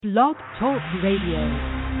Blog Talk Radio.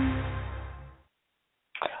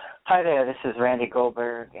 Hi there, this is Randy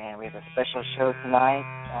Goldberg, and we have a special show tonight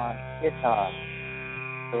on Kirtan.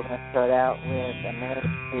 So we're going to start out with a minute or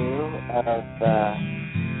two of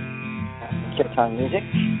Kirtan music,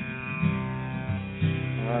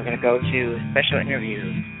 and we're going to go to a special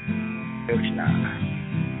interview, Jyoshna.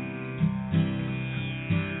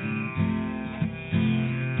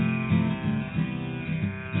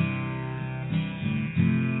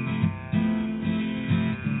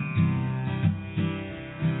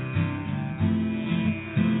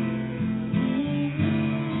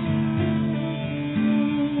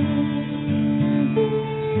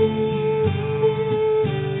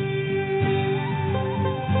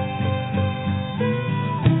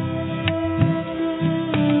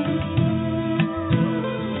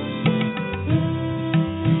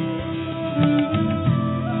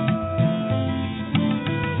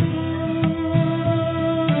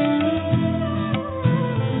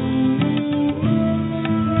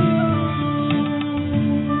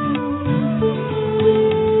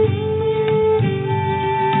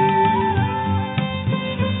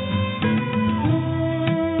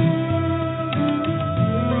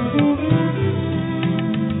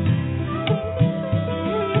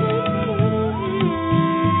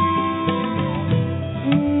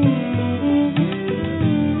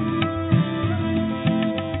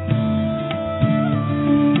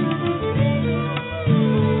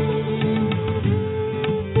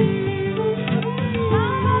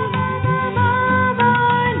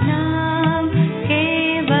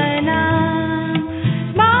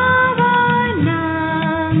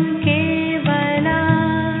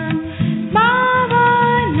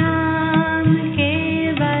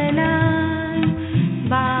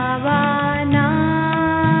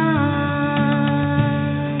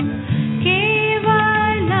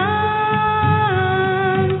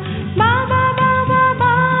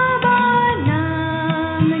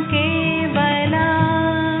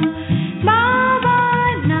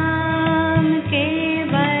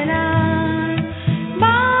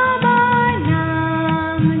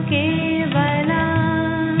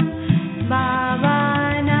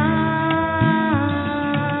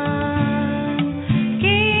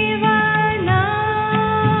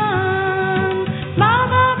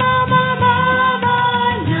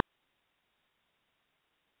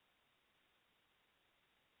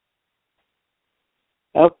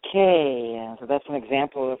 Okay, so that's an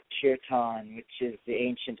example of Kirtan, which is the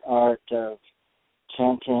ancient art of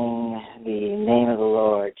chanting the name of the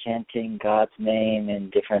Lord, chanting God's name in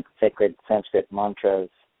different sacred Sanskrit mantras.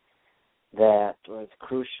 That was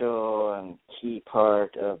crucial and key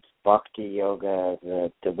part of Bhakti Yoga,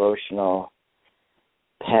 the devotional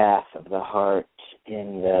path of the heart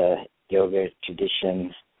in the yoga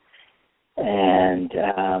tradition. And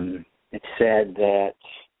it's said that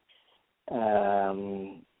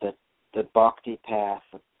the bhakti path,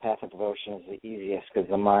 the path of devotion, is the easiest because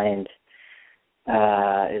the mind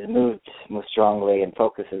is moved most strongly and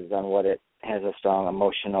focuses on what it has a strong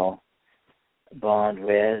emotional bond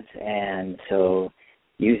with, and so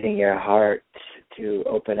using your heart to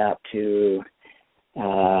open up to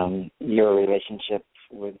your relationship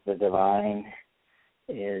with the divine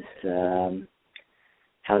is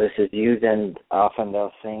how this is used. And often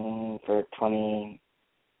they'll sing for 20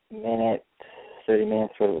 minutes, 30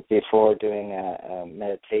 minutes before doing a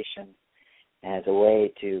meditation as a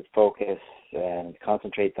way to focus and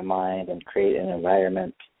concentrate the mind and create an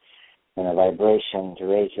environment and a vibration to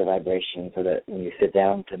raise the vibration so that when you sit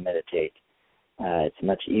down to meditate, it's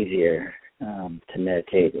much easier to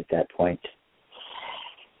meditate at that point.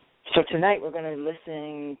 So tonight we're going to be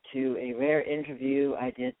listening to a rare interview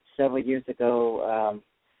I did several years ago,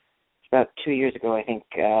 about 2 years ago, I think.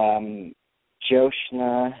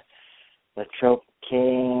 Jyoshna La Trobe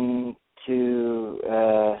came to,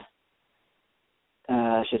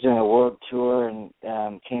 she's doing a world tour and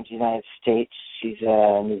came to the United States. She's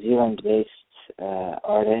a New Zealand-based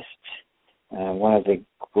artist, one of the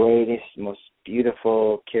greatest, most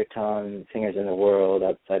beautiful kirtan singers in the world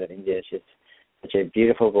outside of India. She's such a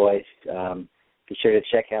beautiful voice. Be sure to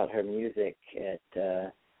check out her music at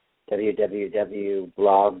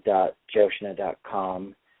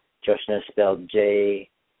www.blog.jyoshna.com. Jyoshna is spelled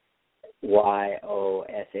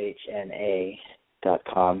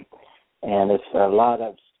JYOSHNA.com. And there's a lot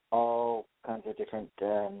of all kinds of different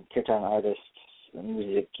kirtan artists'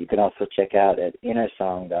 music. You can also check out at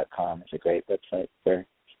innersong.com. It's a great website for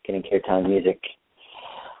getting kirtan music.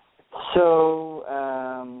 So,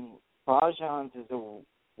 bhajans is a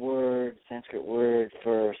word, Sanskrit word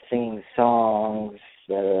for singing songs,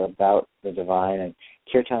 that are about the divine, and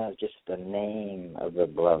Kirtan is just the name of the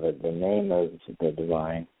beloved, the name of the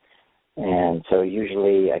divine. And so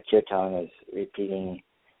usually a Kirtan is repeating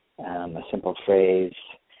a simple phrase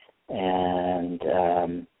and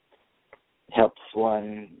helps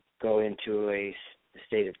one go into a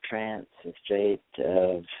state of trance, a state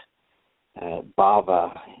of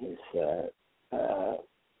bhava is a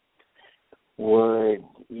word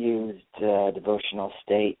used, devotional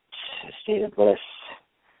state, state of bliss.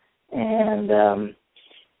 And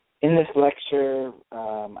in this lecture,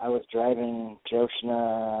 I was driving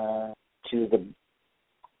Jyoshna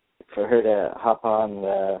for her to hop on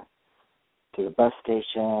to the bus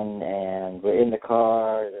station, and we're in the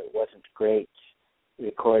car. It wasn't great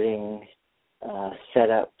recording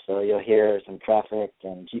setup, so you'll hear some traffic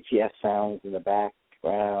and GPS sounds in the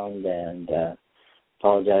background, and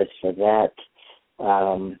apologize for that.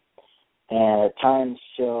 And at times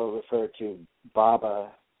she'll refer to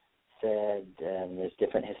Baba said, and there's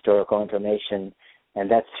different historical information, and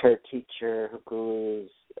that's her teacher, her guru's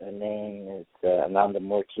name is Ananda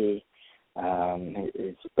Murti.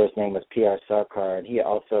 His first name was P.R. Sarkar, and he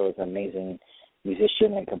also is an amazing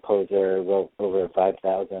musician and composer, wrote over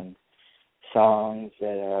 5,000 songs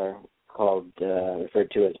that are called, referred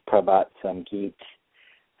to as Prabhat Samgeet,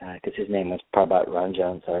 because his name was Prabhat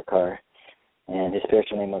Ranjan Sarkar, and his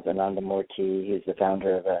spiritual name was Ananda Murti. He was the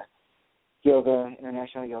founder of a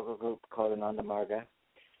international yoga group called Ananda Marga.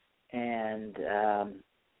 And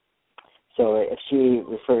so if she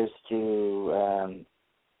refers to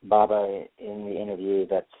Baba in the interview,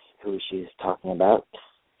 that's who she's talking about.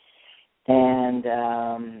 And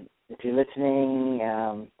if you're listening,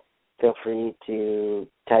 feel free to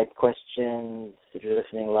type questions if you're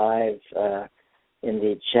listening live in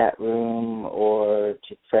the chat room, or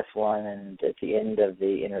to press 1, and at the end of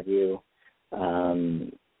the interview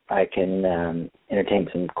I can entertain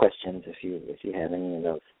some questions if you have any of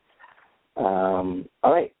those. All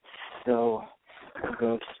right, so we'll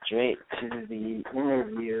go straight to the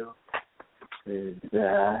interview with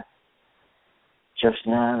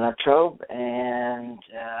Jyoshna La Trobe, and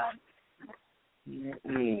here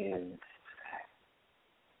is.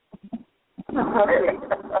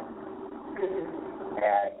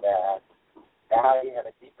 And now you have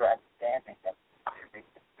a deeper understanding of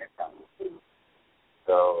Kirtan.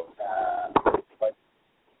 So,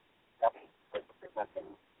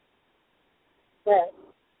 Well,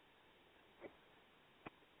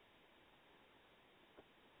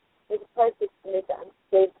 it's hard to make to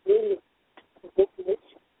understand really the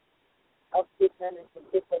definition of Kirtan and the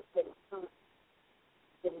different things.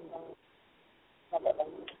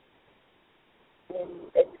 And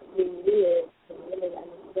it's been years to really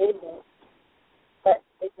understand that. But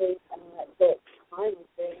it was that time was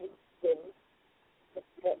very interesting.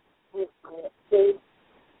 That was to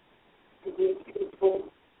these people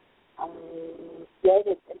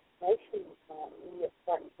gathered information about when it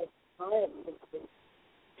started to take time to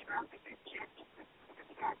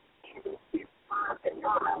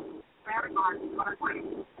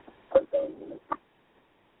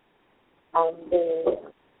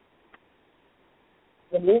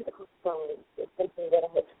the musical song is something that I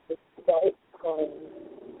had to start on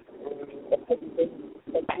that has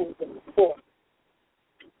been before.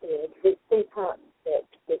 There's three parts that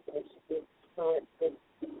definition is science and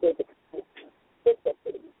physics and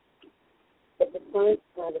philosophy. But the science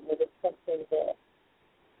part of it is something that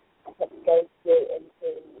I have to go through into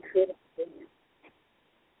critically.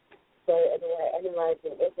 So in a way,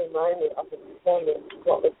 analysing every moment of the performance,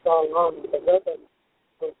 what was going on, the rhythm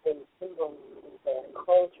was the symbol, the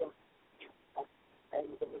culture, and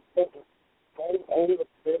the decision, and the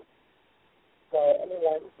truth. So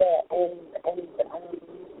anyway, that, and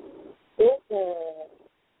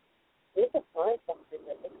there's a science behind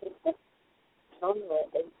it. It's just genre,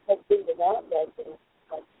 and has been without that,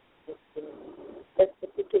 like this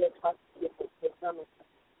particular type of music, the drama,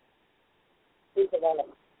 we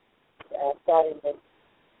developed, starting with,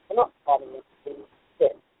 well, not starting with,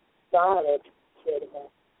 but started shared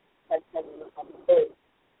about having the common food.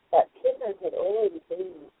 But Kirtan had already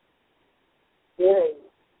been very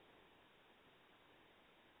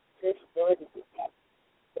already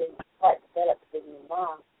been quite developed in the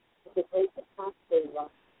mind, because we could pass through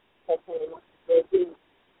like where he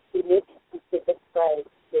lived to this phrase,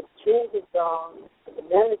 the tunes is gone, the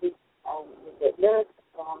melody the lyrics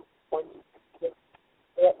are gone, when you get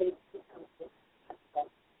that means he comes to that.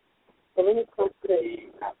 So when he comes to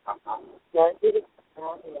he was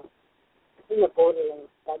around here, in the borderland,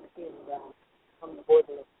 like being on the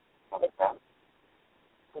borderland.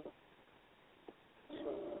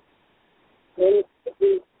 If we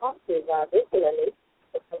talk to regularly,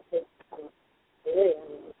 career.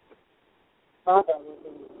 His father was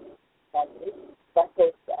in Bangladesh. That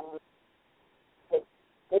was his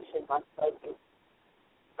mission, I suppose,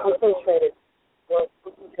 was concentrated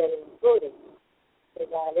in building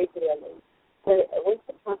regularly. So once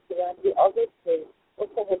it passed around, he obviously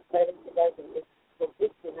also had freedom to go to this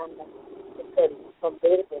position under the study from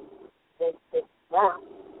Berlin was round.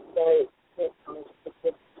 So it's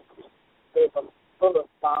full of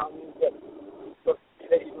farm music,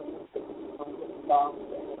 traditional music, farms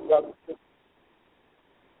and relatives.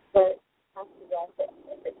 So after that,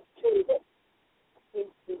 it's true that it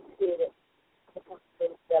seems to be clear that the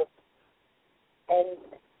possibility developed. And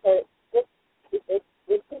so this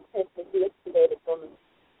has been yesterday from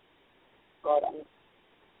God.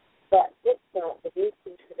 But this the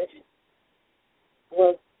Eastern tradition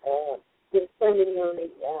was there were so many only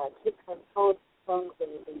Kirtan songs that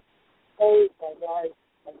would be played by guys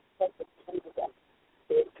and separate candidates.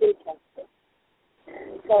 There were three candidates.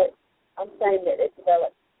 So I'm saying that it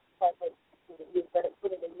developed quite a few years, but it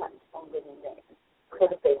could have been much longer than that.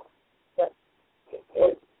 Could have been. But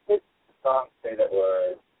this songs say that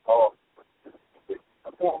were poems.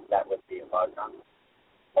 That would be a bhajam.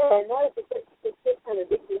 Yeah, no, because it's just kind of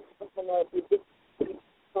ridiculous for them to just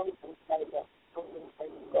songs and say that, songs and say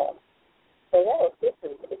God. So that was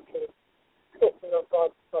different. It's a description of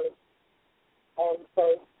God's quality. And so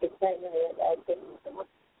the same way that I said,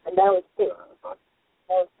 and that was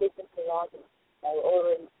different to Ragas. They were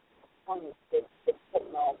already on this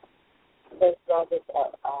technology. Those Ragas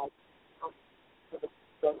are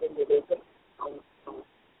into their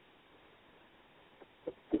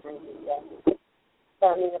So,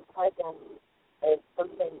 I mean, a bhajam is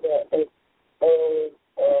something that it's like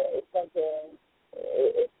it's like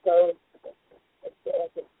an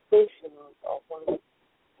expression of one's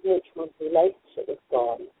relationship with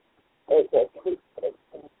God. It's a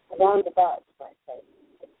roundabout, you might say.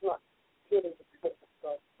 It's not purely the presence of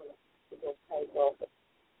God for praise God, but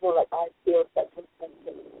more like I feel such a sense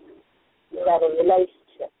without a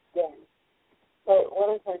relationship, yeah. So what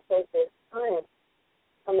I'm trying to say is there's time,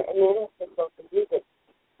 and then also the music,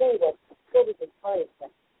 see what's pretty good part of them.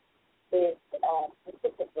 There's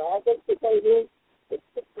specific ragas that they use, there's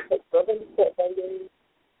specific rhythms that they use,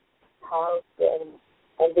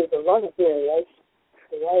 and there's a lot of variation to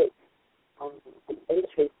create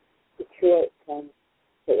entries, to create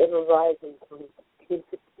the ever-rising kind of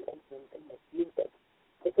intensity in the music.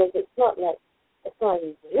 Because it's not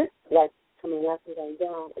easy, like coming up and going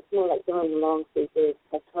down. It's more like going along through the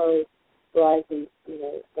plateau, rising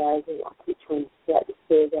up each one throughout the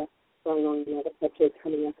further, going on another plateau,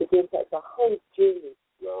 coming up again. So it's a whole journey.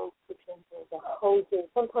 It's a whole journey.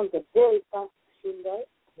 Sometimes a very fast crescendo.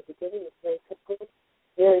 At the beginning, it's very typical.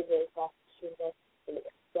 Very, very fast crescendo. Then it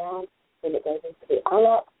goes down. Then it goes into the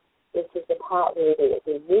alap. This is the part where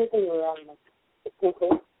they're moving around the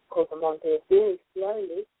temple, called the mandir, very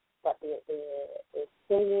slowly, but they're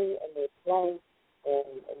singing and they're playing, and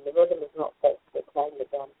the rhythm is not fixed. They're playing the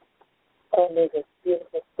drum. And there's this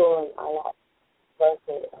beautiful soaring alap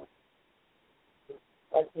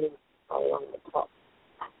opening along the top.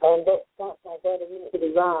 And that's like that into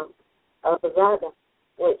the round of the raga,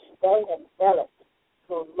 which they have developed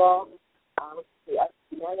for long, the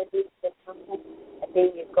melodies that come in. And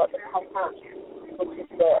then you've got the kirtan, which is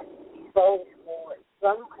the very more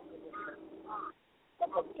drum composition.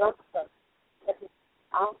 And the drum stuff that is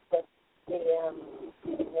after the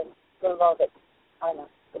melodic kind of.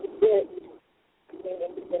 It's very easy.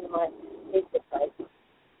 Then my exercise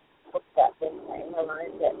took that when I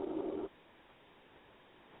analyzed it.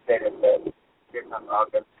 Say that the Kirtan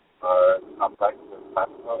ragas are complex and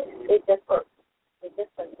classical. They're different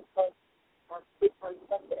because Kirtan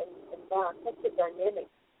such a dynamic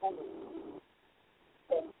performance.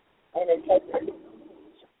 And it has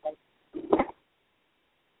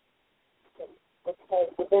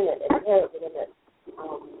inherent within it,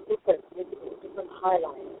 different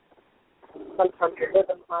highlights. Sometimes the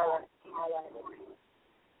rhythm highlighted.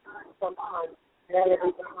 Sometimes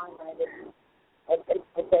melodies are highlighted. And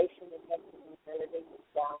inspiration and technical melodies is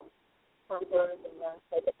down. Sometimes and now.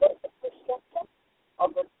 So the structure of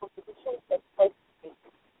the composition is supposed to be.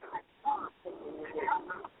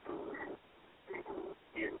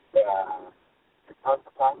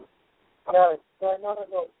 No, not at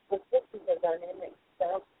all. But this is a dynamic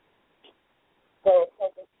sound. So it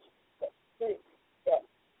has a suit that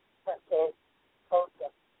structural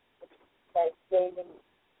culture, which they sing,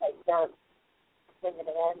 they dance, singing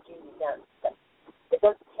around you, you dance. But it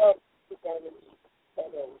doesn't have the damage at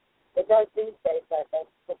all. It does these days like that,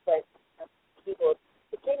 with those keyboards.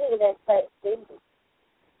 The keyboard when they play it sings,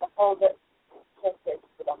 the whole bit changes,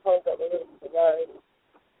 the whole bit will lose the road,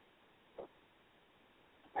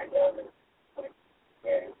 together, like,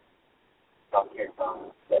 yeah, some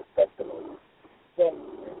Kirtan, that's festivals. Yes.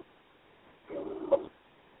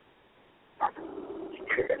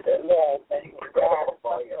 Yes, they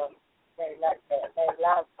like that. They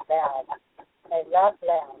love loud. They love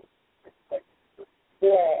loud.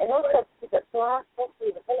 Yeah, and also because for us,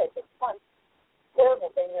 especially the village, it's quite terrible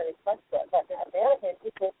being really close to it. But on the other hand,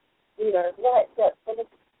 people, right, so it's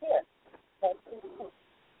here. So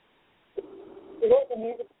there's the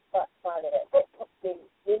music side of it. That took me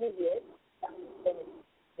many years. Then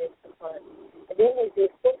there's the fun. And then there's the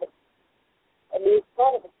aesthetic. And the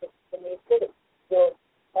part of it, and the aesthetic skills,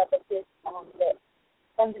 but there's that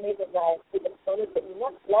fundamental way of people that you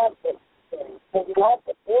must love that experience. So you love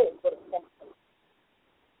that very sort of thing.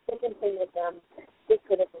 Second thing is this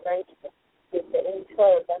sort of arrangement is the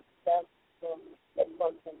intro, that's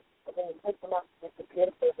one thing. But when you take them up, it's a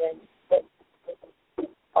beautiful arrangement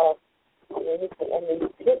of anything. And then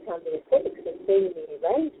two times in the aesthetics is seeing the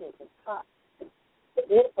arrangement of parts. The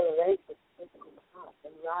beautiful arrangement of physical parts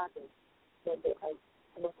and rather than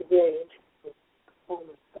it's a very interesting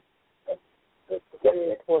performance. It's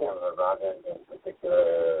very important.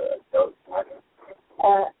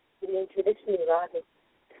 Traditionally, raga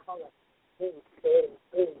color means creating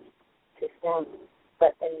green to sound,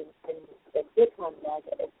 but in the Kirtan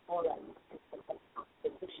raga, it's more like a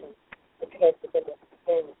composition because of the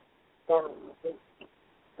pen down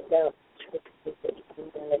without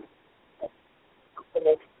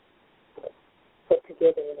put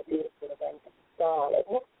together in a beautiful arrangement style. It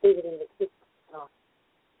has to be within the Kirtan style.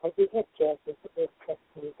 As we have jazz, there's press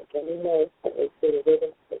music, and we know that there's sort of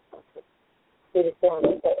rhythm to it. So the sound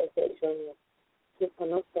is that genre.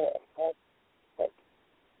 Kirtan also has like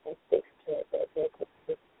aspects to it that are very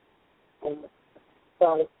good and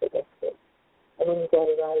stylistic aspects. And when you go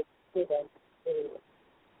to those, see them very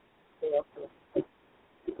often.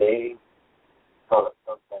 Do they call it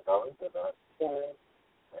something else or not? Yeah.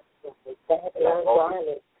 They have their own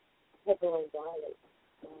dialect. They have their own dialect.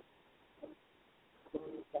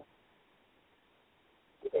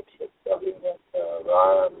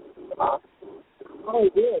 Oh,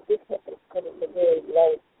 yeah, this is because it's a very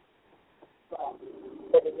low spot,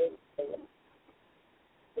 but it is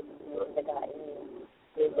the guy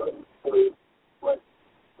they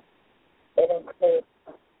don't clear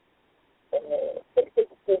the 60%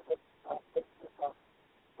 of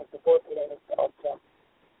the board level object.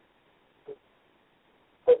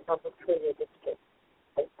 For example, Trivia District,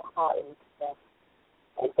 it's the heartland stuff,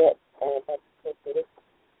 and that's characteristic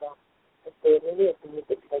stuff. If there are many of the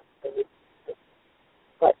music takes the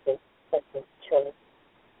such as chili,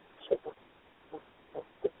 sugar,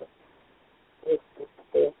 it's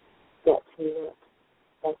there, got peanut,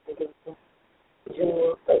 that's against the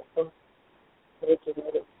jewel, faithful,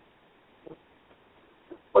 originated.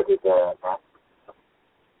 What is that?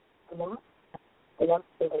 The last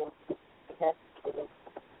symbol,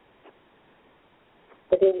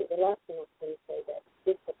 but then the last thing I was going to say that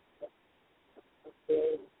this is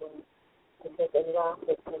very important because in last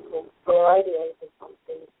people, they ideate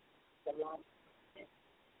something the life.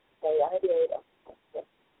 They ideate that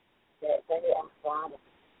they are violent.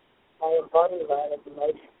 They embody violent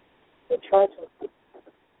emotion. They try to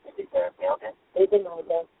even though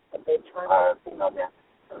that they try to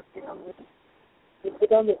you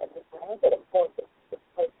put on the episode, but of course it's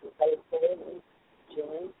supposed to say it's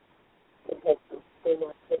during it has to be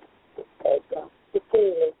more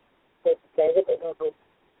particularly that David and I will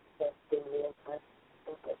have been real time.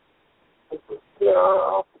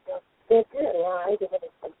 They're good, right? They have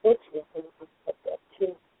unfortunate things like that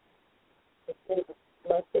too.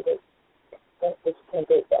 Most of it, that's just can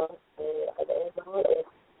be done.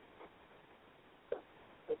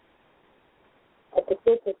 At the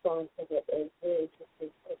surface lines of it is very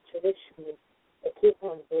interesting. Traditionally, the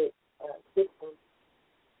Kirtan group, Kirtan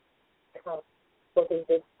comes for the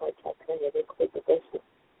events like Chaturanga, they're called Devotional.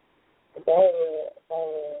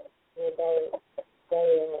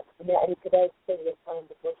 And today, still the time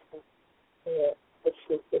Devotional, which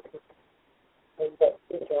is different. And that's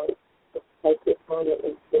the joy. Take your time at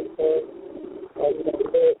least with her, and the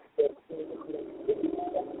lyrics that they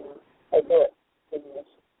do it in the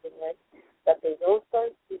but there's also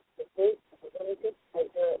the group, the villages, they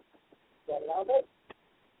do it, they love it.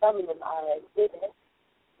 Some of them are as good as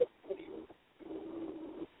the tradition.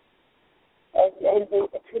 And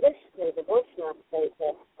traditionally, the Devotional states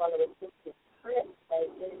that follow a system. They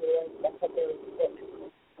do the esoteric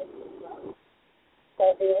so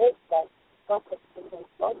there is that focus between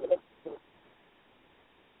positive.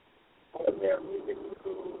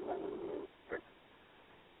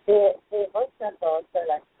 The Devotional also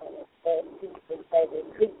like they say they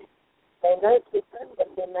preach no Kirtan, but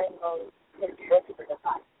their main role is to worship the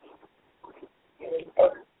heart.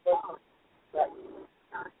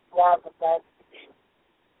 Love of God,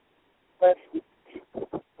 worship,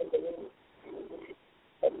 and belief,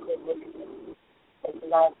 and goodness, and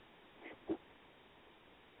love.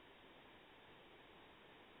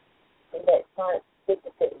 And that science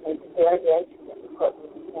certificate is the radiation that we've got in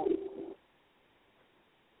the sun.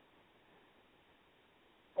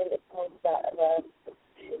 And it comes out of our,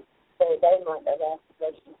 so they might allow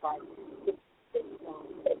devotion by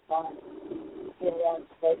advice, around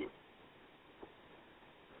devotion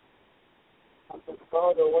with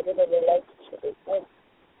God or whatever relationship is there.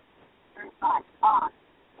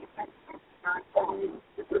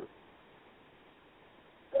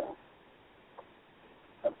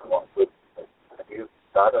 Have you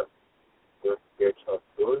thought of your spiritual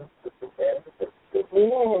school to prepare?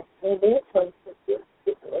 Yeah, it is fun.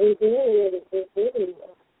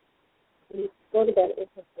 We thought about it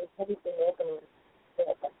recently, haven't been organized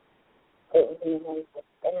yet, but it would be amazing.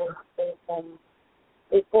 And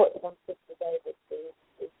we bought one sister David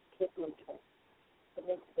the Kirtan train. The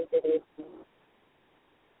next to be good evening.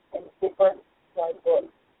 And the first I bought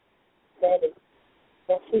Daddy.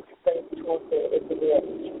 Now she's going towards the year.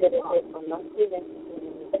 She did it here for monthly, then she's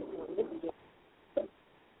doing it for this year.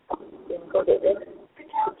 Then got it there.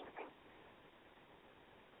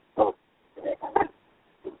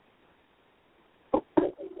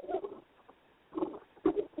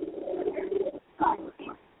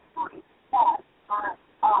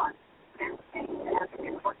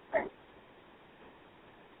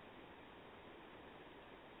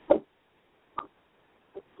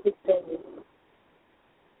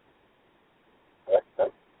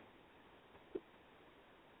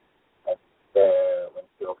 When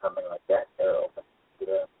people coming like that, they're open to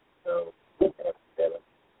them. So,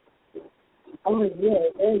 oh, yeah,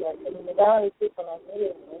 very much. I mean, the Valley people are really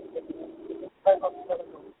amazing. It's quite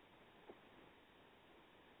hospitable.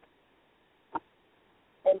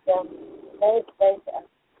 And they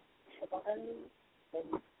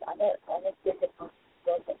and I don't think it's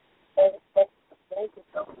possible, but they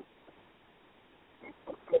just don't.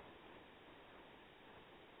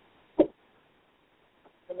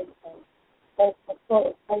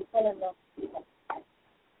 I fell in love with that.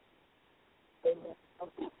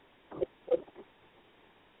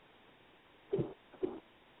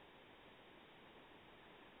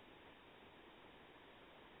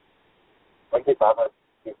 when did Baba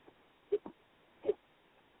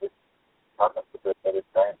talk us to this at his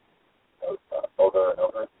time? Over and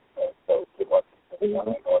over. And so he wants to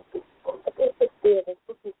go to I think it's there. There's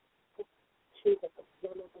something shoes at the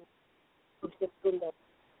one of them. It's just been there.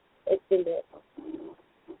 It's been there.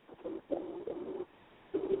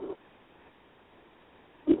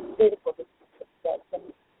 Beautiful.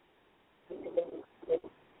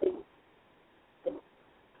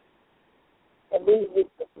 And these weeks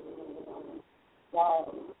now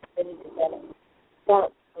ready to develop.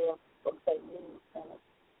 That's for what they need to develop.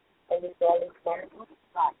 And it's all inspiring.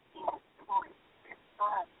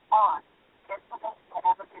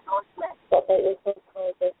 But they also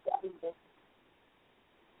call this under.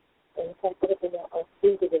 And some put it in our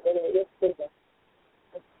food is really yesterday.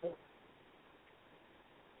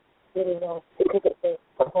 Really nice because it's a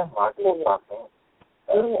sometimes Mark is talking.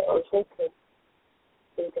 it's just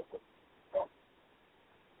a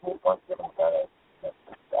Once you have got it,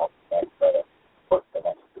 and try to put the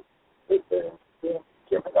next week there.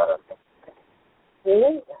 Give it out of me.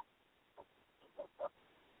 really?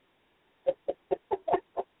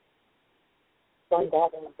 Find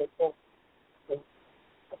out in a bit.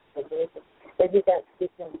 But he got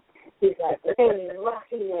speaking. He's like, hey,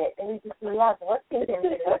 rocking it. And he just loves watching him.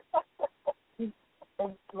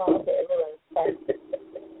 And smiles at everyone's face.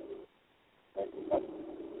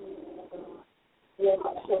 Yeah, I'm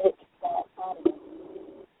not sure which part of it.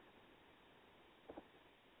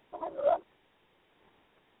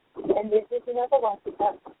 And there's just another one that's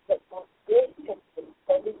very interesting.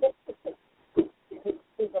 So we just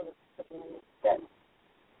he's on the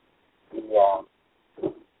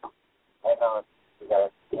I know you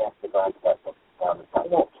got to have to go and start down the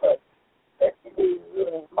top. But that could be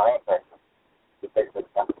really my impression. You take the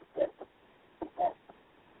top of it.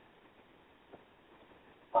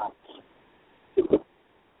 Fine.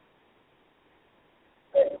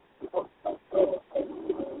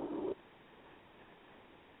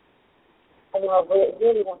 And I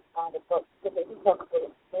really want to find a book because it is not good.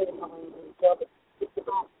 It's really behind the job. It's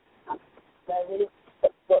about so really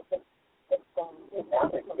what the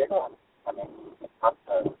I mean, it's not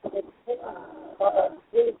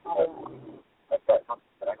really hard. but that's something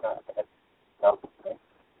that I got. No.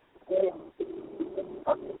 Yeah.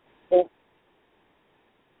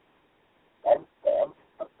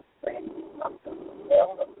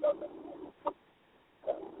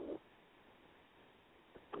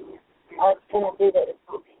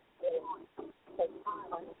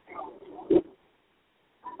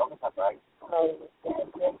 following the dad.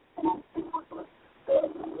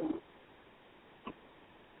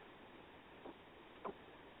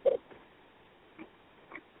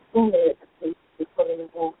 Normally it's we put in the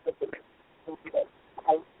water because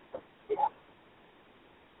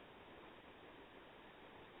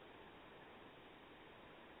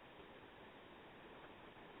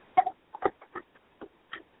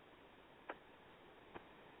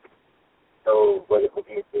So what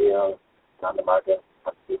do you feel on the market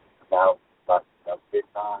now about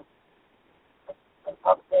Kirtan and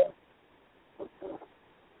Papa?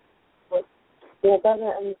 yeah,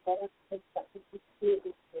 better and better things that we can see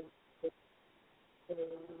these things. You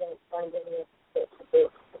don't find any of it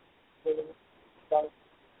and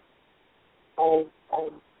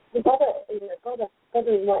you gotta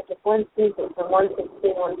write just one sentence and one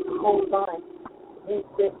thing on the whole line. In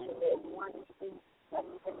scripture, there's one thing that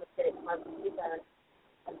you can look at it once you go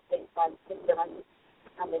and think by scripture, I just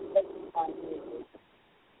come and testify to you.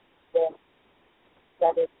 Yeah,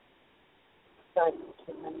 that is so much.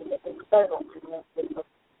 There's so much in this book.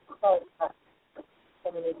 So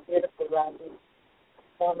many beautiful writings,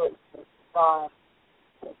 so much inspired.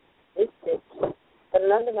 It's rich. But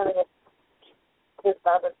another one of the good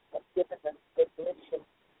brothers have given us this mission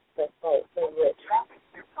that it's so rich.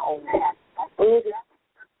 And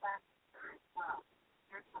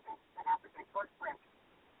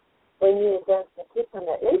when you dance the Kirtan,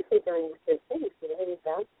 at least we're doing the same thing. You're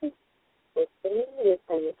dancing, we're singing, we're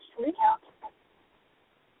saying it's true.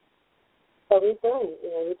 So we're doing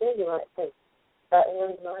the right thing. But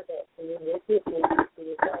in my day, when you're listening to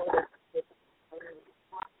your guidance,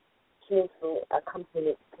 tuneful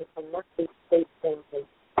accompaniment to some massive state chanting,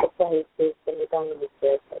 the way it's in the dynamic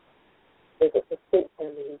circuit. So it's a state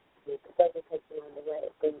chanting instrument, it doesn't take you on the way,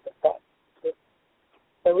 it brings it back.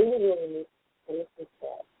 So we really need to listen to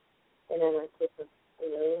that. And then I said, we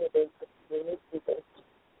need to do things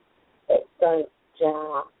that don't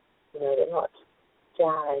jar, they're not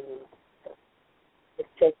jarring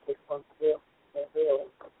distracted from real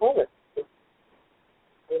performance.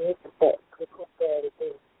 We need to incorporate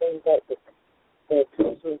things that the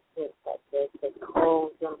traditional sense, like the calm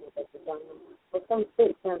drama that the drama, or some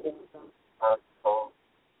sweet sounding drama.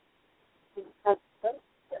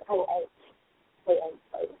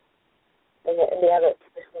 And the other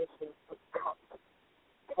traditional is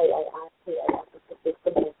K-A-I-T-A-I, because there's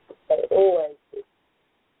something that it always is.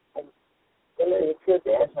 And the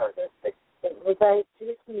children, it was very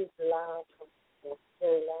traditionally large,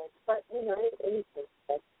 very large, but anything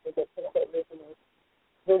that we get to that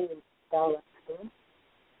really dollar.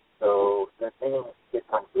 So the thing is,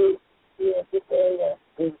 Kirtan group in this area,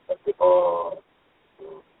 some people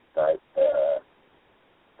like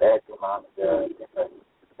their demands are different.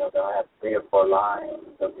 They'll have 3 or 4 lines,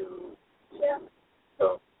 they'll do chant. So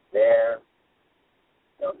there,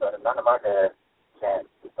 so none of our chants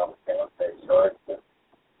to some extent very short, to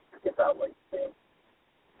get out what you think.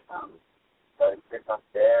 So it's Kirtan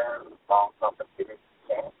there, long complicated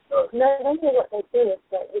chant. No, normally what they do is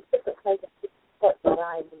that it's different kinds of got the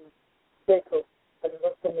line and circles, but it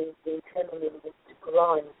also means the internal meaning is to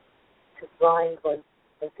grind one's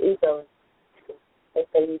ego. They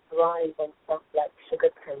say you grind on stuff like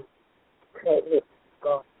sugar cane to create lips,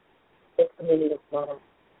 God. That's the meaning of mana.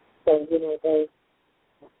 So, they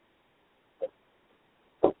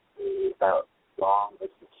about long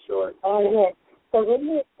versus short. Oh, yeah. So when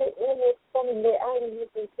you're standing there only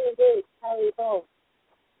using 2 words, carry on.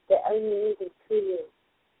 They're only using 2 words.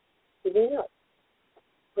 So they're not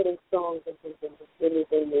putting songs and things in, just really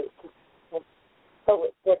doing it. So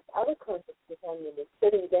there's other kinds of companion is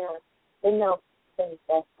sitting down, then they'll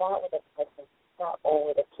start with a person, start or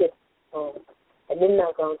with a kid song, and then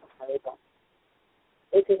they'll go on to Hariba,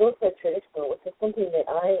 which is also traditional, which is something that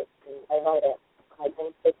I write at. I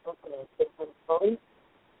don't say something on different songs,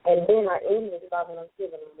 and then I end with Baba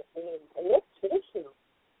Kivan on the end, and that's traditional.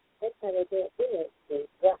 That's how they do it.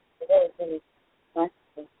 Yeah, so that was really nice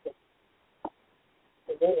to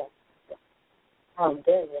do that. How I'm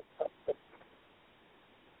doing it.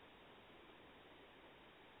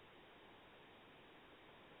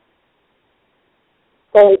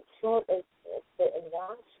 So it's short as and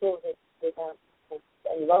long, short as without,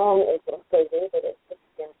 and long is also there, but it's just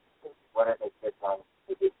down. What are the Kirtan?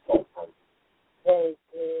 They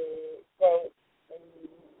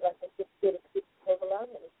like I just did a quick provolone.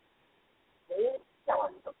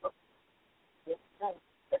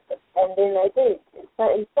 And then they do. So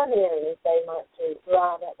in some areas they might do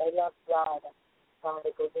Radha. They love Radha. Radha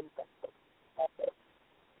Govinda.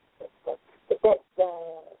 But that's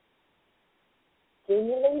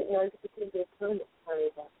generally 90% of the time it's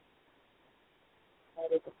Hariba.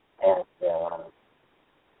 And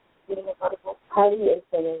Hari is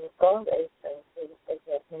the name of God, is the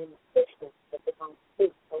name of Krishna, the divine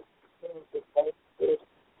speech, so it's very good,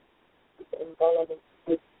 involved in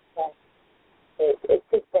speech. It's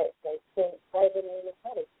just that they say the name of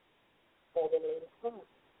Hari, say the name of God,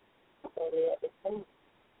 so they're at the same.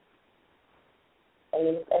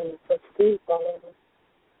 And for Steve, Bolin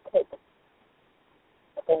take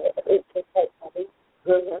each will take Hari.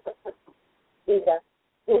 Either.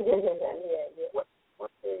 Yeah. What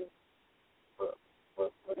is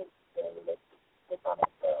the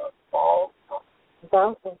ball?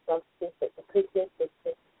 Ball from Sanskrit, the previous is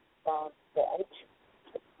the H.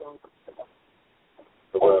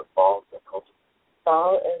 The word ball is culture.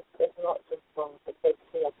 Ball is not just from the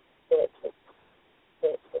history of spiritual.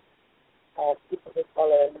 People who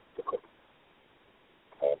follow mystical.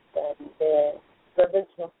 And the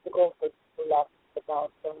original mystical was love the ball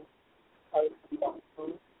from post and down.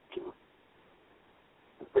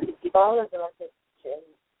 Ball is like a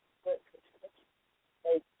spiritual tradition.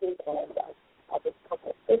 They do that other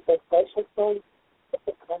couples. It's a social form. It's a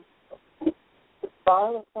concept.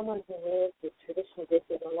 Ball is someone who wears the traditional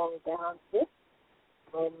dresses along down here.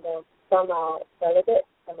 And some are celibate,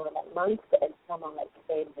 some are like monks, and some are like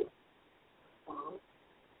families.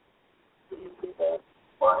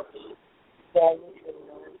 Yeah, usually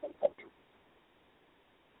known as a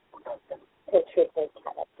picture of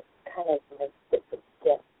kind of bits of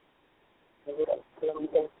death. A little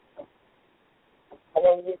floating. And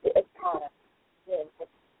they use it as part of,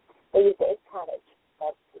 they use it as cottage.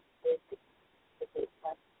 That's the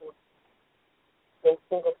they're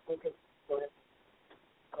single fingers sort of.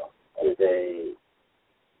 Do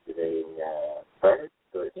they burn?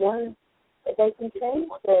 No. They can change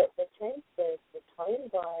the tone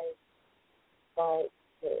by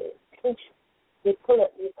the pinch. You pull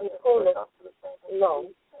it long.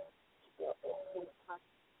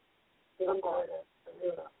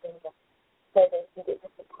 So they can get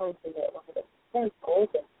different tones in it. It's very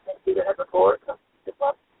gorgeous. Do they have a board?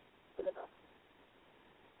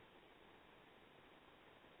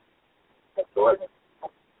 It's gorgeous.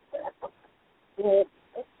 Yeah,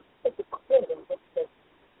 it's a cool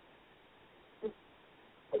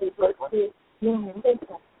one. Yeah, I think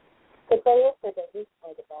so. But they also do this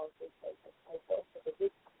kind of balls,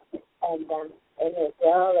 and as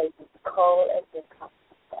well as it's cold as the cup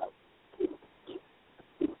of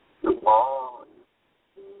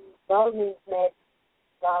ball means mad.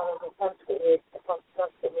 Ball is a Sanskrit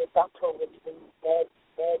word, battle, which means dead,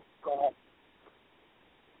 God.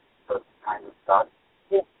 So it's kind of done.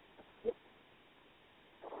 Yeah.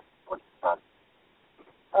 What's done?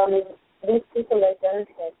 These people, they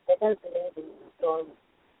don't believe in strong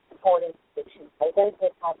supporting fiction. They don't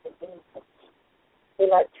have hard to do such. They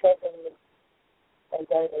like traveling and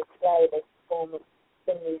they go, they play, they perform and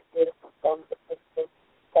sing these beautiful songs at festivals.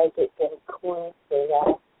 They get getting coins, they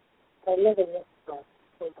live in this life.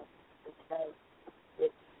 Okay.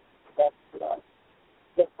 That's life.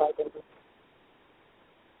 Just like it is.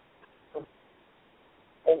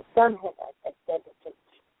 And some have established it.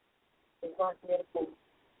 There's one beautiful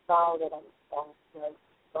style that I'm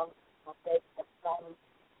from my bed, the family,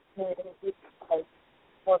 here in a deep place,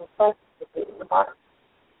 for the first to be in the bottom.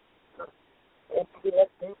 And he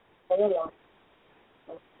left this for a life.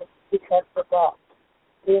 Because of that,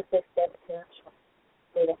 here's this dedication.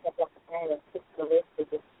 They have like a band of 6 or less of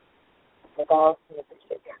the balls in the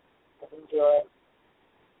district that enjoy it.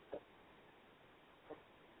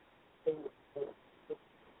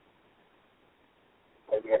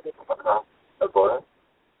 Have you had to come across a board?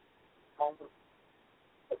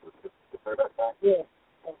 Yeah.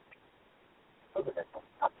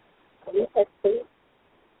 Yes,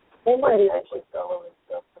 they might actually go and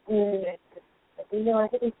stuff. I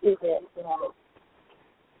didn't see that. I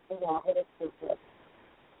didn't see that.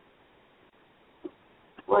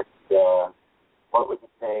 What would you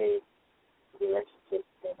say the relationship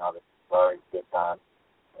between all the stories Kirtan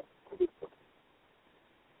and tradition?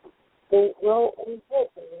 Well, we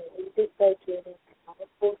did go to another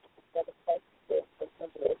course that a place for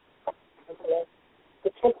somebody to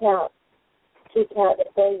check out if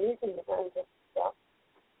they're using the kind of stuff.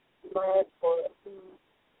 My for it.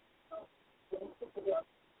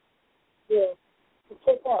 Yeah. To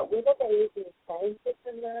check out whether they're using the same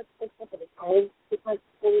system or the same different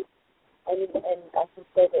food, and I can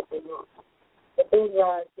say that they're not. But these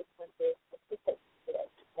are different specific to that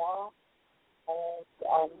style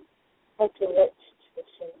and such a rich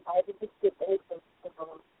tradition. I didn't see anything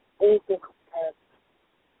compared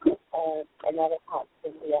in other parts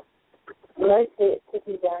of India. Mostly it's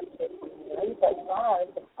sitting down to but wow,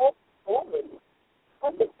 the whole story.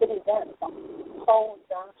 What's it sitting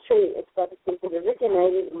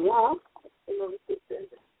Yeah.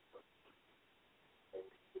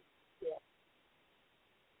 Yeah.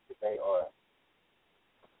 Today or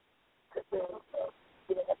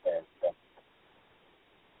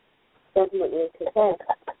Definitely today.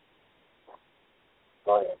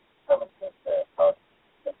 lawyer. Someone said that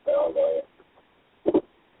they're all lawyers.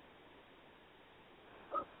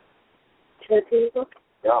 True people?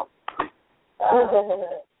 Yeah.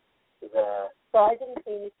 So I didn't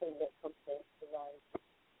see anything that compares to those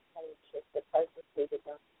relationships that closest to the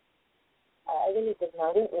done. I really didn't.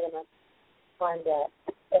 I didn't really much find out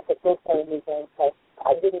if it's also in his own place.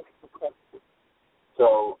 I didn't come across it.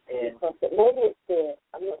 So in Maybe it's there.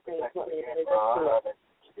 I'm not saying it's not there. the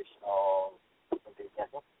traditional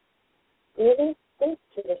Buddhism. Really? There's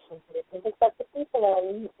traditional Buddhism, but the people are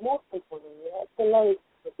more people in there. It's the ladies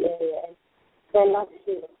in the area, and they love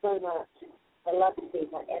Shiva so much. They love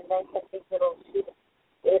Shiva, and they have these little Shiva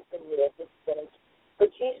everywhere, this village.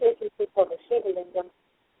 Which usually consists of a Shiva lingam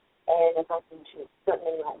and a Muslim Shiva,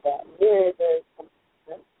 something like that. Very, very simple.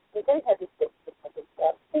 They don't have this big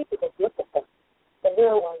stuff. People just look at them. The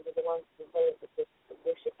real ones are the ones who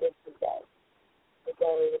worship every day. They go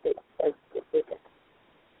a bit close to bigger.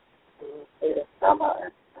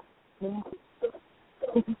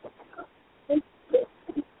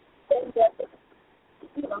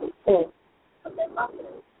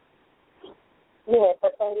 Yeah,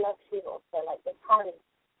 but they love Shiva also, like the Hari,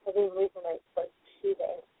 so they resonate both Shiva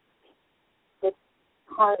and the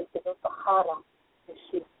Hari is also Hara, the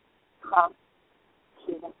Shiva, Ha,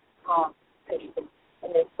 Shiva, Ha, Krishna,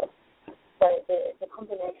 and then so the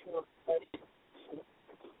combination of both Shiva.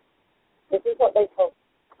 This is what they told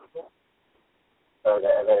me. So the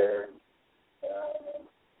other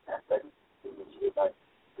aspects of Shiva,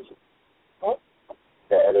 What?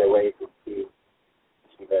 the other ways to see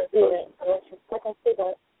Shiva. Yeah, like I said,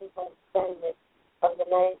 I understand that of the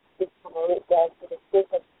name, this time I went down to the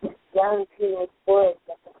second young teenage boys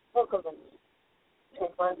that the pilgrimage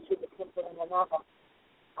between one Shiva temple and another.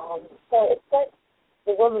 So it's like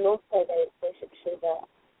the women also, they worship Shiva,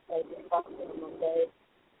 they do fasting on Mondays,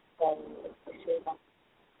 they worship Shiva.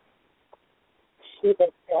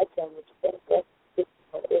 Shiva's Gaja, which is everywhere,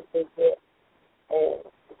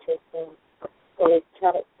 which is all these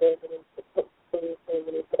chariots and the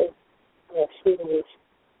ceremonies, Shiva worship.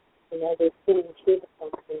 You know, there's sitting Shiva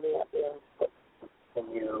something out there. Can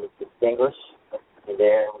you distinguish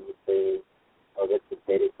there when you say, oh, this is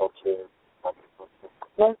Vedic culture, Tantric culture?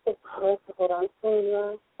 Most of what I'm saying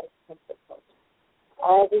now is Tantric culture.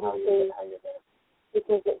 I didn't see,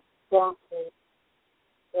 because it's grassroots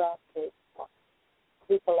stuff.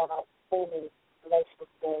 People are forming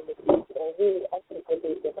relationships there with people. I really, I think they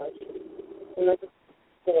do devotion. And I just,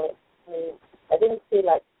 I didn't see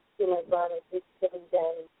like, brothers just sitting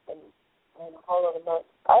down and a whole lot of much.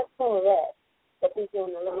 I saw that, but he's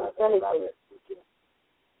doing a little jelly food.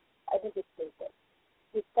 I didn't see that.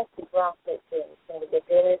 He's such a grassroots there. So they're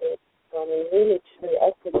very, really true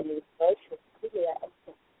actively devotion. Really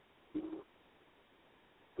active.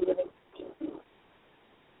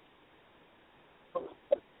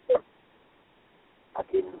 I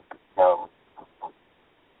didn't know.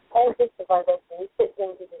 And just the vibration. You sit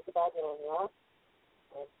down to the Bible on your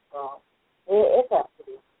arm. Wherever,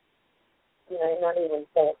 not even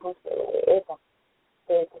say it constantly, wherever,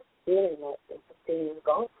 there's a feeling like there's a feeling of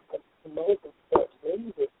God. It's amazing spiritual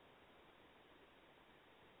energy.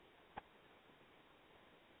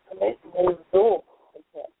 Amazing. And absorbed with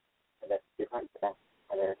it. And that's different than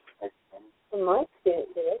other places. From my experience,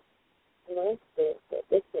 it is. From my experience, it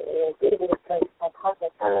definitely is. Even a place like Hajj.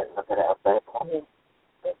 Look at it outside.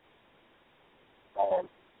 And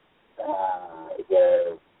is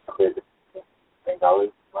there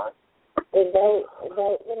Bengali month? And they,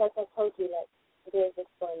 like I told you, like, there's this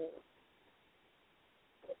one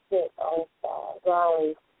set of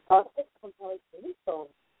Brownies. I've just composed a new song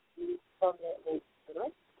from that week,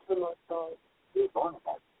 from my song. You're born with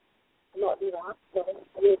that. Not the last, but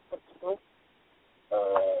it's what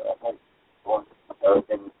I had one.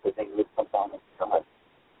 The thing with some time and so much.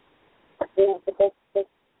 yeah, but that's like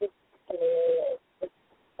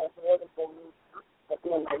wonderful. At the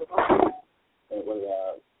end of the day. It was,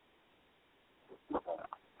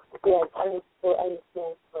 Yeah, I'm small.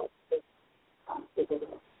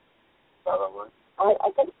 I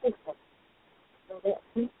don't think so.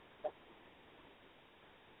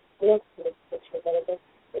 Yes, it's picture, but I guess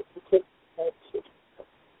it's the kids' shoot.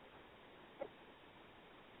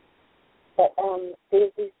 But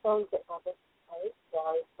there's these songs that have this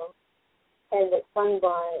songs, and it's sung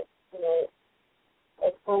by,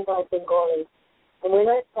 it's sung by Bengalis. And when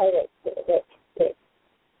I play that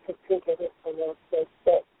to think of it from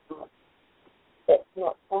that that's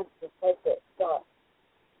not fun to take that start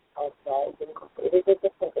of there's a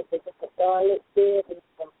different dialect there, there's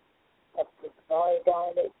some Thai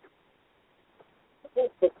dialect,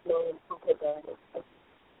 there's six million proper dialects.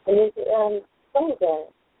 And there's song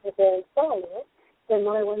dialect, there's a song, so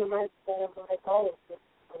one of my goals is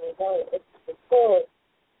when I go, it's before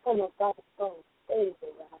some of that song stays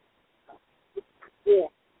around. Yeah,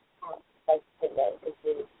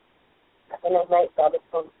 basically, and I make other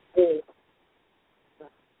songs do.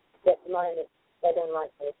 At the moment, they don't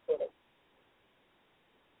like this sort of.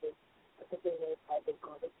 Because they know how they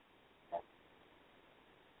got it.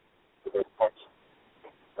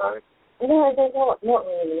 Sorry? No, they're not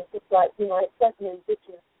really. It's just like, it's like an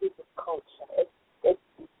indigenous piece of culture. It's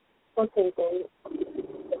something they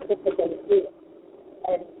specifically do.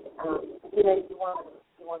 And, you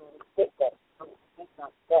want to respect that. It's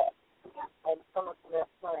not that. And someone from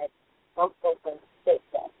outside don't also respect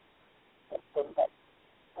that.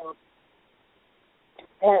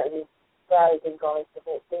 Apparently, guys and guys have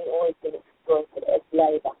always been exploited as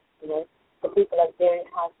labour, The people are very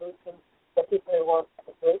hard working, the people who want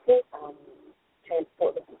to work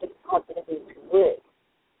transport them to different parts of the to work.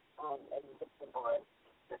 And different ways.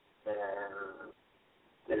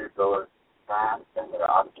 They're going fast and their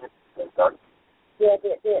objects are dark. Yeah,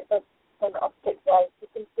 they're some object ways. You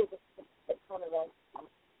can see the kind of way.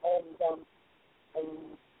 And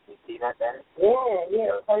you see that there?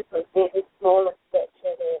 Yeah, totally. They're smaller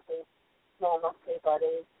stature, they're small muscly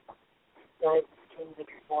bodies, extremely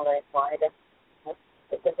smaller and wider.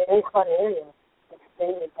 It's a very hot area,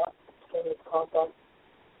 extremely hot, extremely cold.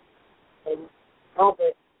 And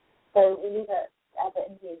Albert, so we need other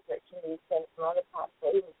Indians virtually from other parts, or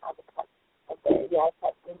even other parts of the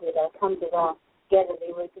parts of India that come to our gather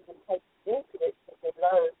their workers and take their it because they're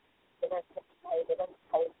low, they don't have to pay, they don't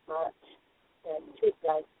pay as much, cheap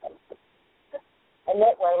life. And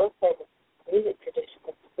that way also the music tradition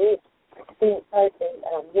is spread. It's been totally,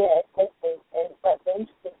 it has been. But the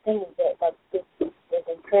interesting thing is that there's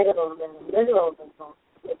incredible minerals involved.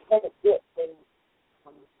 It hasn't yet been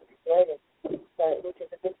exploited, so which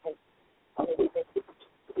is a good thing.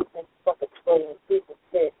 They stop exploiting people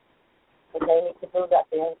first, but they need to build up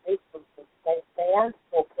their own resources. They are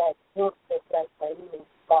small places, not small places by any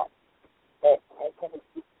means, but they haven't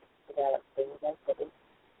developed things.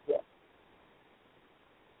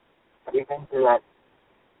 Have you been to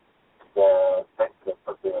the festival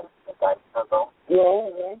of the dinosaur bone?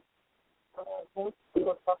 Yeah.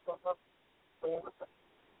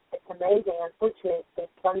 It's amazing. Unfortunately, it's been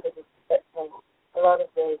plundered a lot of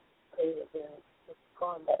the previous it's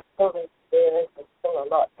gone, but still there's still a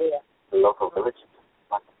lot there. The local village?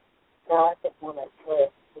 No, I think more like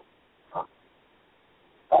tourists.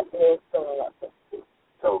 But there's still a lot there.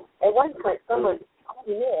 So at one point, someone,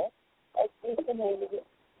 there's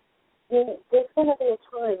going to be a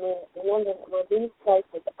time in London where these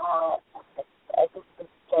places are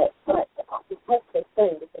hopefully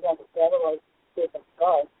soon, because otherwise they're going to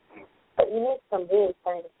go. But you need some really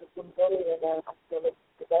famous people really around the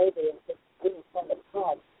baby and just give them so much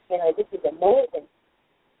time. This is amazing.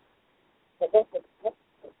 But that's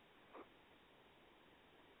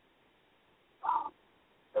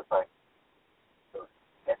that's like,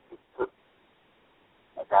 if you took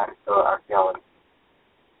a dinosaur archaeology,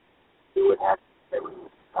 you would have to say,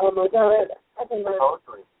 oh my God, I think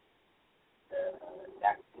supposedly,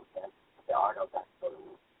 there are no dinosaurs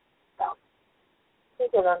found.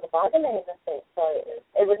 people on the Boggerland, I think, so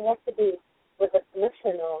it would have to be with the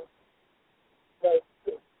permission of those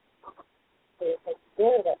people. They take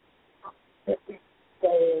care of it.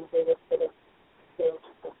 They would sort of do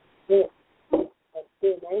it. It's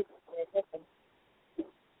too amazing when it happens.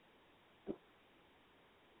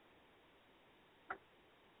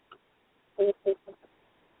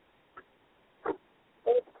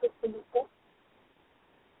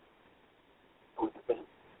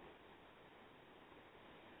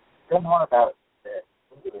 Tell me more about the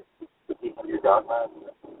Indian teaching your dogma.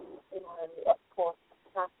 Of course,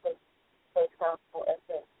 Catholic, for example, as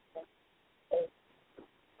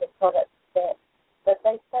the product that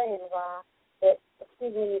they say in Ra, that the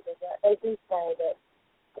community, they do say that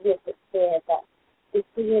yes, it's there, but the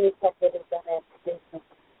community separate is going to have to do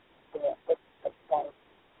something there.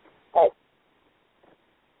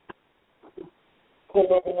 And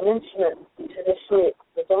having an instrument, traditionally it's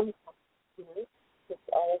the dom, it's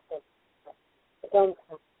also the dom.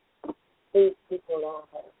 These people are,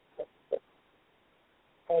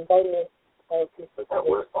 and they live, those people. That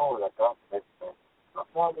was all that dog.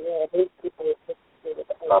 Well, yeah, these people are just and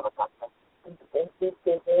these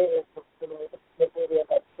are very,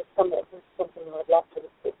 but it's something I'd love to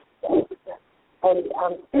respect.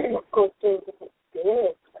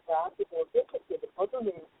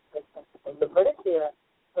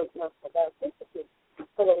 for example, they're sensitive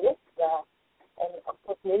for the left bar, and of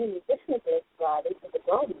course many musicians left bar, these are the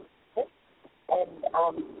drums. And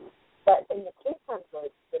but in the Kirtan group,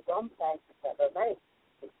 the drum players that remain,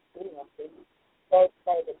 they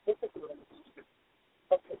play the difficult instruments,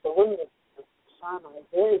 such as the wind instruments, shama, is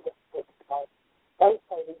very difficult to play. They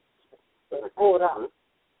play these instruments, they're brought up.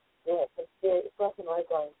 Yeah, it's like an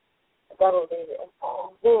oboe, a double D, it's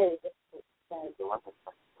very difficult to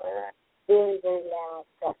play. Very, very loud,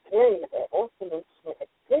 but very awesome instrument.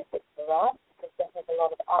 It's perfect for us because they have a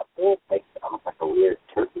lot of outdoor things. Almost like a weird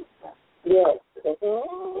turkey sound. Yes. It's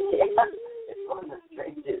one of the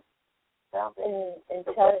strangest sounds in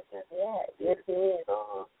church. Yeah, it is.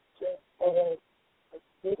 And it's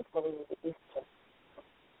beautiful in the Eastern.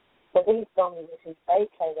 So these drum musicians, they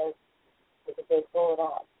play those because they're brought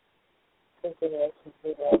up through generations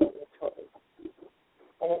with the Trobe.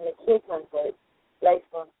 And in the Kirtan group, later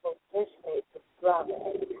on, traditionally it's the drum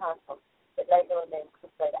and the castle, but later on they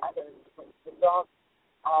incorporate other instruments. The drums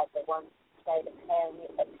are the ones that play the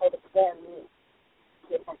clarinet, and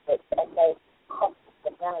they cop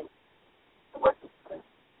the melody.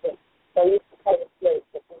 They used to play the flute,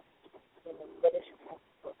 but in the British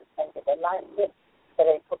classical, they liked it, so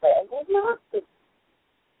they put it, and they're masters.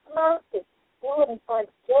 You wouldn't find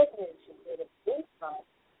jazz musicians with a big time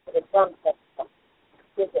for the drum set stuff.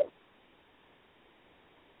 With it.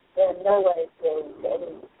 There are no ways going to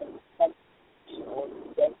anything or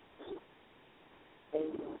jazz.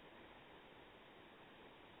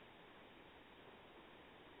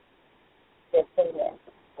 They're sitting there,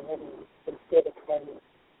 and then instead of playing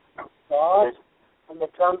God and the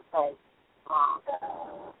drum plays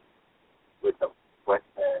with the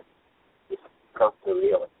Western, it's close to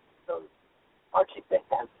real. So Archie they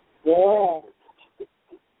have. Yeah.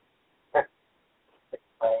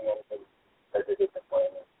 Playing anything as it is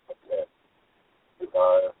playing the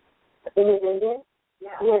guitar. In India?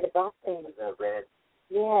 Yeah. Yeah, the bass band. The red.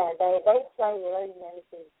 Yeah, they play their own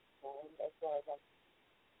melodies as well as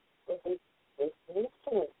with these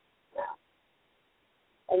instruments. Yeah.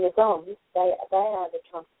 And the drums, they are the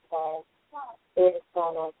trumpet players. They're the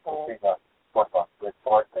sonar players. With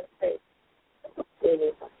fourth and fifth.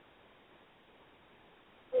 Really.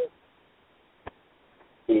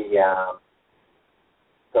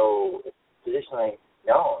 So it's traditionally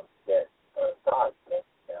known that thought that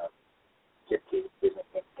gypsies business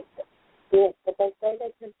kingdom. Yes, but they say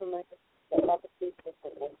they come from other people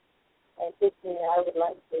differently. And personally, I would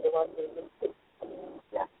like to be the one who lives it.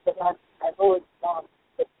 Yeah. But I've always found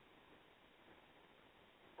it.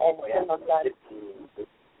 And someone like gypsy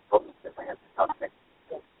folks that have something.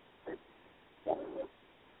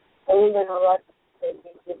 and when I like to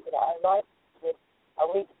visit, I like to I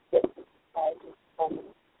went to get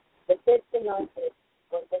the first thing I did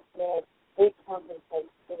was this man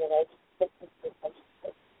recompensates generation,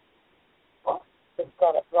 just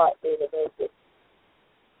got it right there, the very good.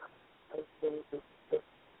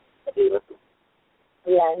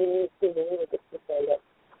 Yeah, he needs to be really good to say that.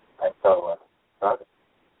 And so, brother.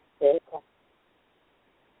 Very tough.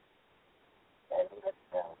 And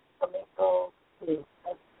that's something so.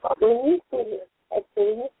 When you see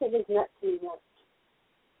there's not too much,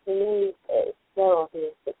 to me, it's so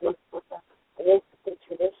obvious that this the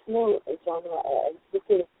traditional genre,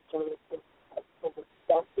 particular genre, is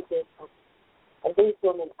the and these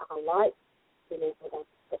women are like,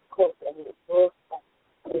 of course, I mean, it's raw stuff.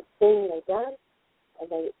 They sing, they dance, and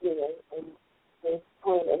they, and these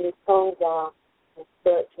songs are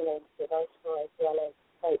spiritual and devotional as well as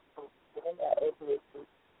faith songs.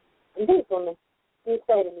 And these women, you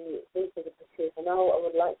say to me, these are the pursuits, and I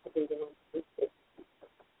would like to be the one to do this.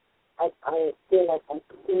 I feel like I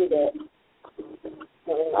can do that.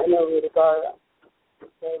 I know where to go.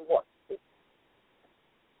 So what?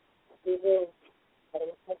 We will, but it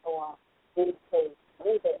will take a while. Really please,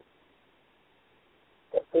 really bit.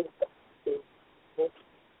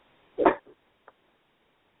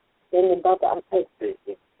 Then Baba, I take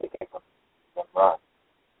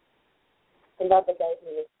and Baba gave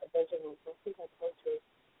me a vision of, I think I told you,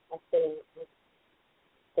 I think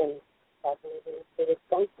things that it was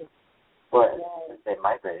something. Well, they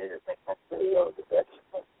migrated, it makes sense to go to that.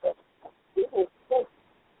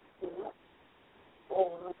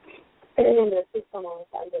 And the system was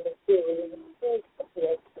under the sea,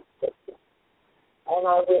 and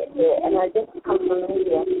I went there, and I just come from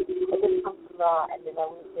India, and then I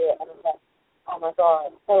went there, and I was like, oh my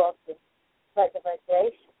God, it's so obvious. It's like the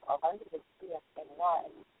vibration of under the sea and light.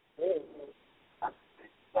 Really, really.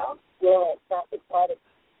 Yeah, it's by the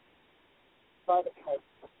coast.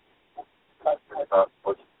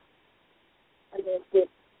 And there's good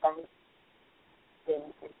things. in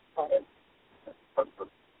kind of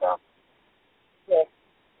yes,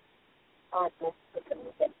 hardness because of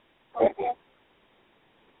it.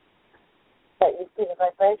 But you see the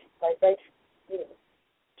vibration. To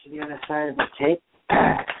the other side of the tape,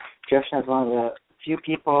 Jyoshna is one of the few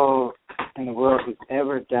people in the world who's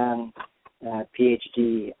ever done a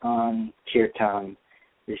PhD on Kirtan,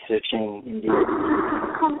 researching India.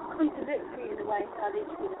 Contradictory in a way, how these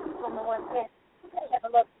people, on the one hand, they have a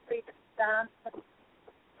lot of freedom to dance and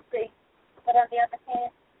speak, but on the other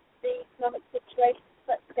hand, the economic situation is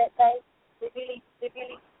such that they're really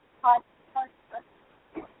hard to cope with.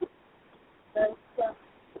 So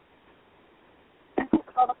it's a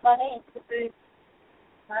lot of money to do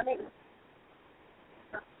money.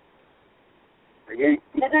 You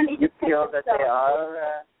feel that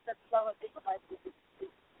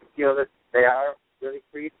they are really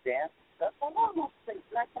free to dance? Almost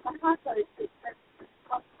like the Mahasa is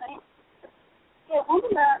constant. Yeah,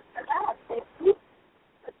 women are allowed. They're free,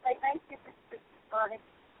 but they make different by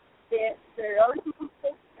their own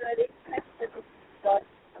culture, their expression.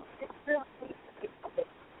 It's real sweet to people.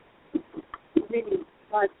 Really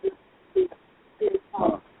like this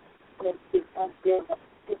time.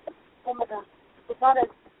 Some of the not as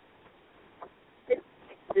they're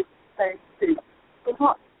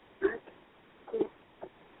not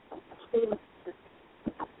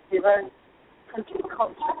their own country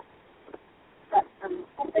culture, but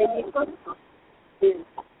they need to.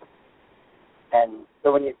 And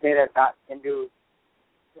so when you say they're not Hindu,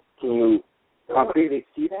 can you concretely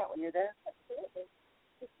see that when you're there? Absolutely.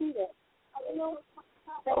 You see that. I don't know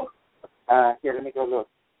here, let me go look.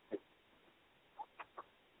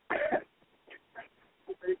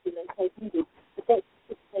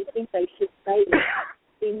 They think they should stay there.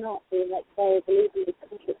 They're not. They're like they believe in the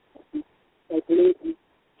country. They believe in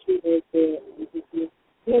she was their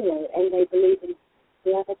hero, and they believe in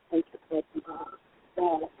the other country person. They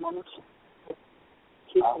are Manish.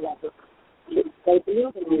 They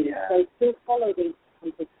believe in it. They still follow these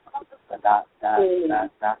countries. But not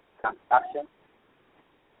action.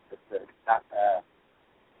 Not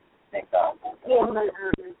make up. Yeah,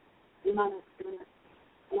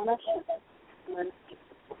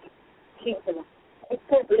 it's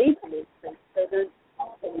their belief in these things. They don't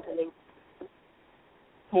seem to believe.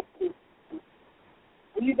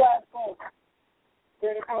 You guys go.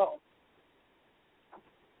 There you go.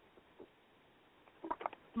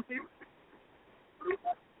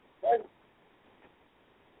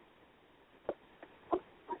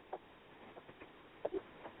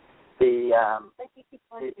 The you keep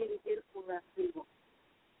finding really beautiful people.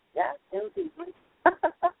 yeah. That would be great.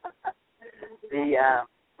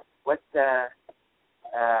 What's the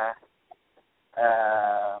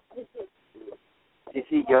do you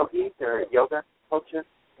see yogis or yoga culture?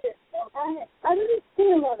 I don't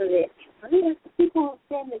see a lot of it. I mean, people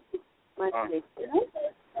family people, mostly, you know?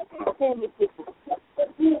 Family people.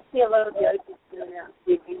 You see a lot of yogis doing out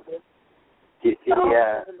here. Do you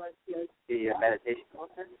see the meditation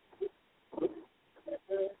culture?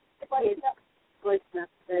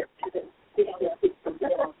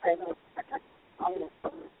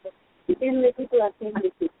 Family people are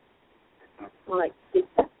family people. Like,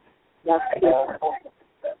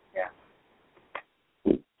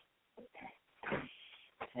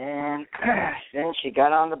 And then she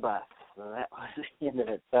got on the bus. So that was the end of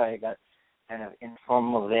it. Sorry, I got kind of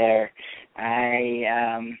informal there.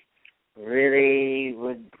 I really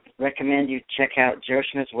would recommend you check out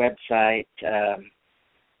Jyoshna's website,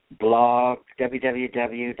 blog,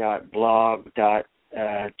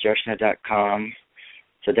 www.blog.jyoshna.com.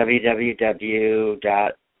 So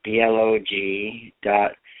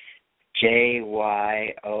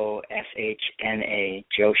www.blog.jyoshna,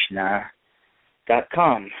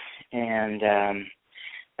 Jyoshna.com. And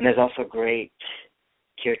there's also great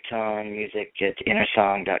Kirtan music at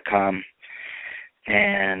innersong.com.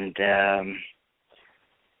 And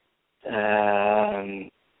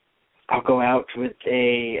I'll go out with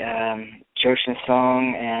a Jyoshna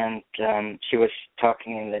song, and she was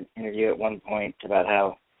talking in the interview at one point about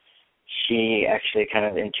how she actually kind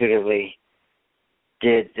of intuitively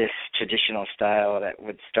did this traditional style that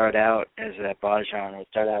would start out as a bhajan, would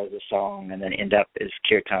start out as a song, and then end up as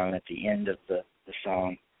kirtan at the end of the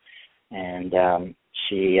song. And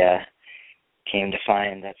she came to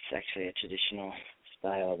find that's actually a traditional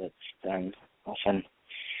style that's done often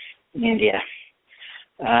in India.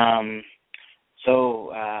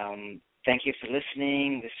 Thank you for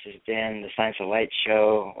listening. This has been the Science of Light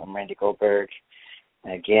Show. I'm Randy Goldberg.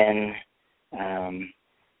 Again,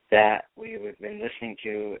 that we've been listening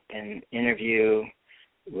to an interview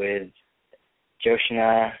with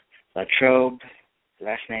Jyoshna La Trobe,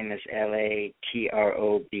 last name is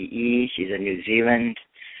Latrobe. She's a New Zealand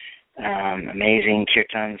amazing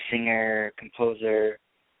Kirtan singer, composer,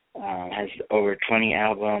 has over 20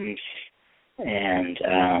 albums, and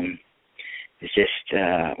is just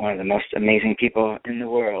one of the most amazing people in the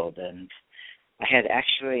world. And I had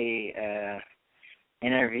actually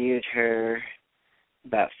interviewed her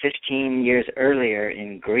about 15 years earlier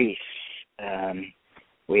in Greece. I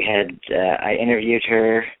interviewed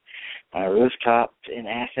her on a rooftop in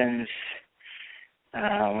Athens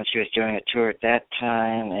when she was doing a tour at that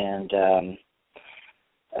time, and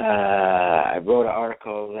I wrote an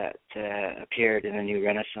article that appeared in the New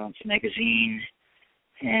Renaissance magazine,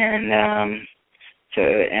 and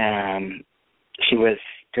she was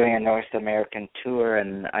doing a North American tour,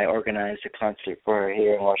 and I organized a concert for her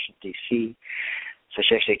here in Washington, D.C. So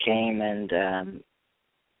she actually came and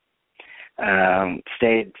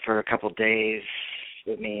stayed for a couple of days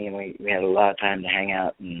with me, and we had a lot of time to hang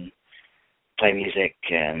out and play music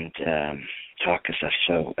and talk and stuff.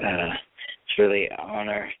 So it's really an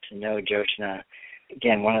honor to know Jyoshna.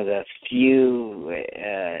 Again, one of the few,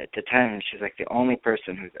 at the time, she was like the only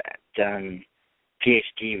person who's done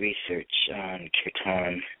PhD research on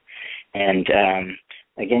Kirtan. And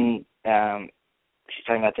again, she's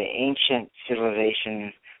talking about the ancient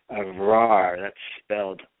civilization of Rar. That's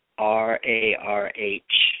spelled R-A-R-H,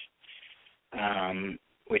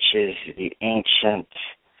 which is the ancient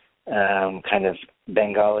kind of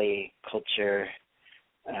Bengali culture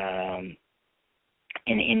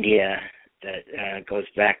in India that goes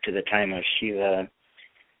back to the time of Shiva,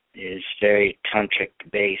 is very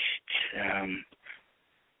tantric-based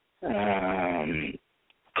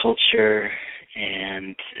culture,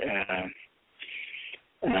 and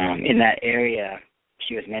in that area,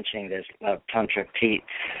 she was mentioning there's a lot of tantric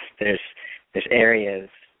peaks. There's areas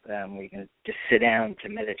where you can just sit down to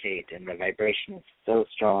meditate, and the vibration is so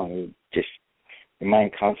strong. Your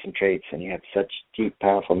mind concentrates, and you have such deep,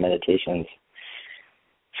 powerful meditations.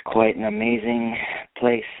 It's quite an amazing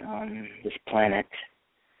place on this planet,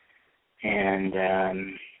 and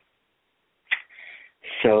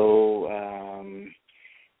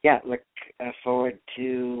look forward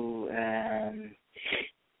to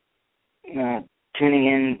tuning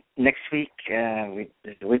in next week.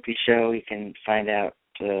 There's a weekly show. You can find out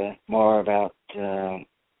more about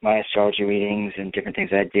my astrology readings and different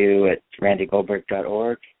things I do at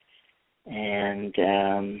randygoldberg.org. And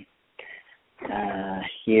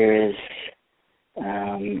here is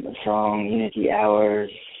a song, Unity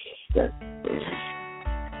Hours, that is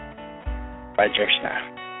by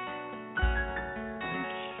Jyoshna.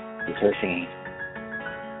 It's her singing.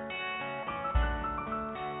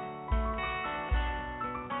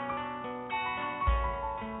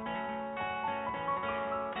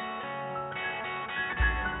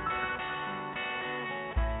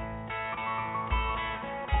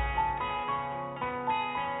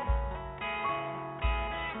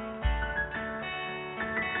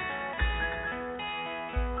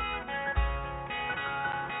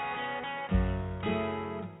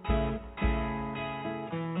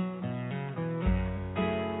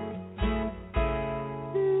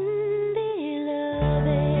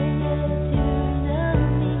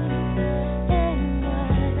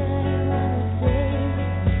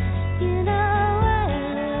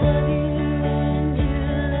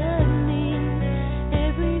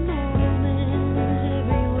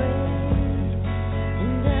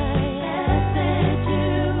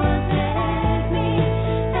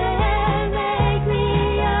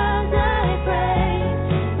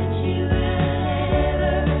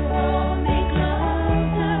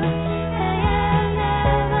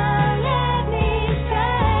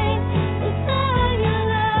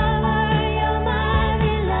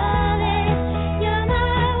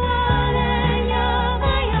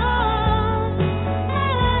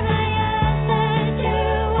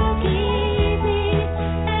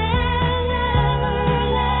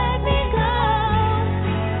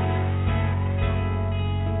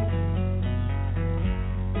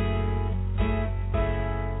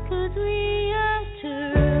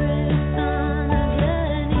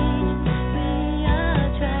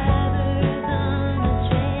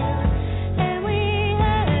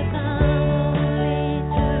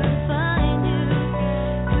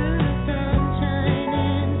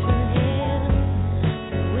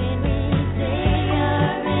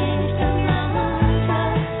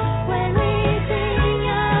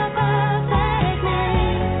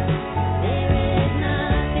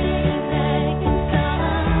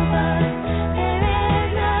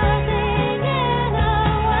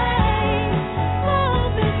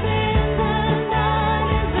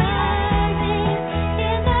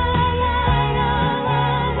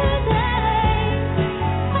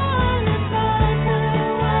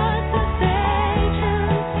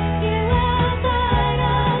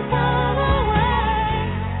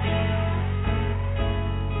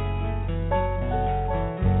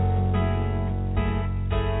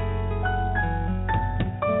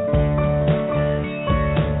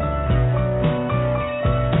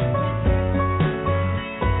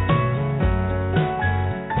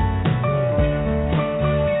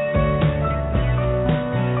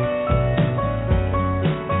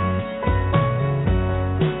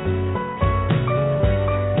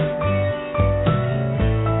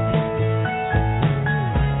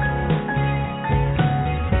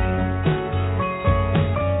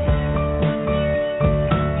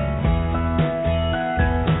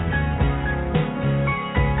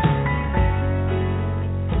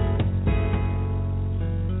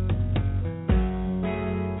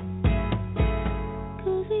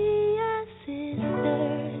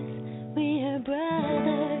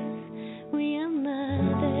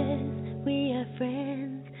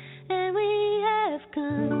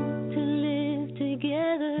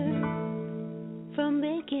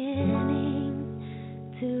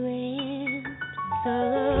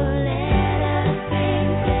 the